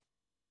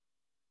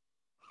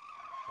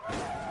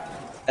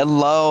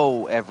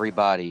Hello,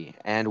 everybody,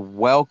 and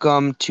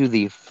welcome to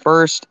the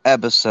first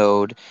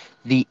episode,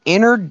 the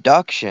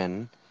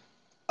introduction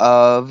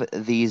of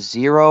the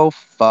Zero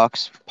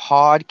Fucks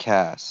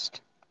podcast.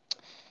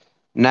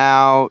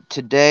 Now,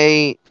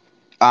 today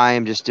I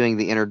am just doing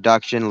the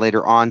introduction.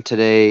 Later on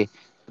today,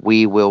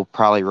 we will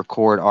probably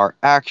record our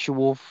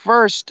actual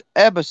first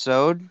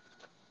episode,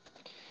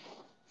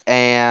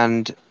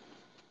 and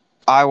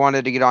I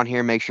wanted to get on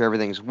here, make sure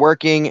everything's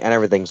working and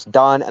everything's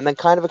done, and then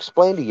kind of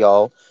explain to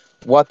y'all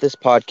what this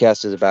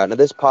podcast is about. Now,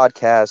 this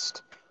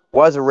podcast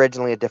was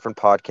originally a different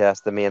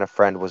podcast that me and a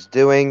friend was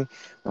doing.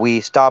 We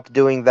stopped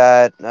doing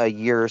that a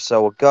year or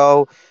so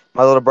ago.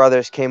 My little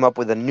brothers came up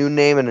with a new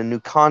name and a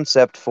new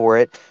concept for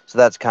it, so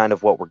that's kind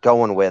of what we're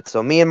going with.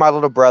 So me and my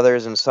little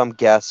brothers and some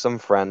guests, some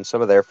friends,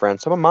 some of their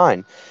friends, some of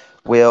mine,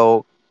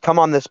 will come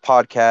on this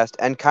podcast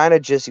and kind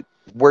of just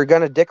we're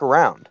gonna dick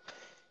around.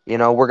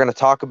 We're going to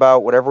talk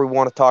about whatever we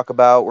want to talk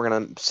about. We're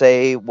going to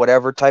say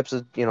whatever types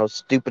of,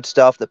 stupid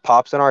stuff that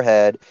pops in our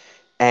head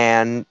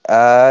and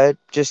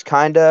just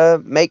kind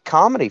of make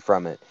comedy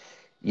from it,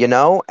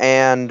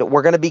 And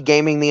we're going to be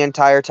gaming the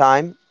entire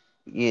time.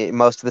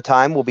 Most of the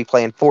time, we'll be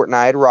playing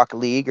Fortnite, Rocket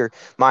League, or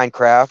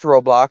Minecraft,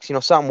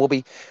 Roblox,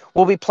 something.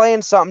 We'll be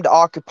playing something to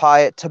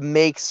occupy it to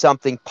make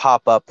something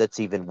pop up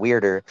that's even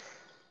weirder.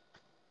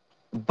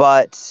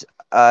 But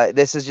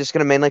this is just going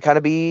to mainly kind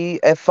of be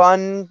a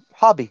fun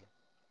hobby.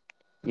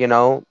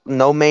 No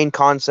main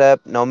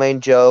concept, no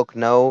main joke,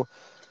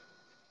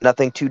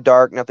 nothing too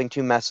dark, nothing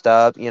too messed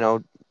up,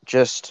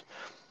 just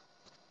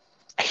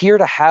here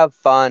to have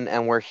fun,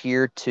 and we're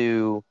here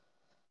to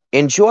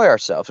enjoy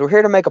ourselves. We're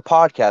here to make a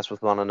podcast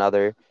with one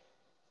another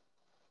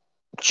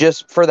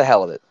just for the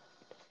hell of it.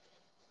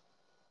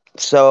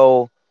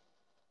 So,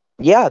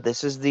 yeah,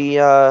 this is the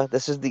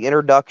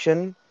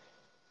introduction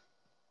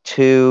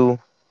to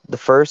the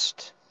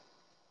first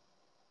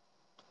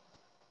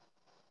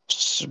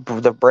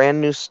the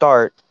brand new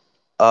start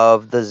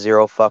of the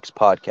Zero Fucks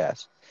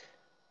podcast.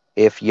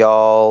 If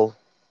y'all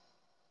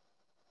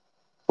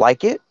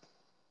like it,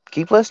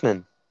 keep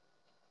listening.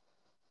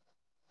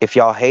 If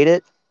y'all hate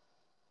it,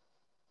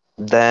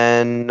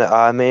 then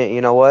I mean,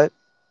 you know what?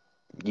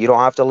 You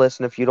don't have to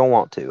listen if you don't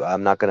want to.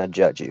 I'm not going to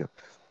judge you.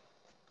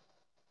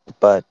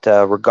 But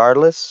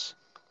regardless,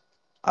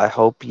 I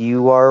hope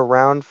you are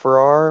around for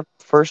our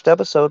first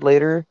episode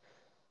later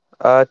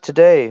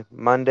today,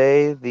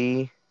 Monday,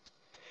 the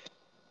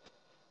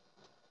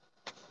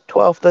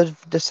 12th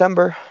of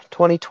December,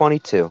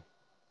 2022.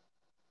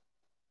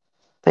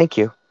 Thank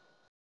you.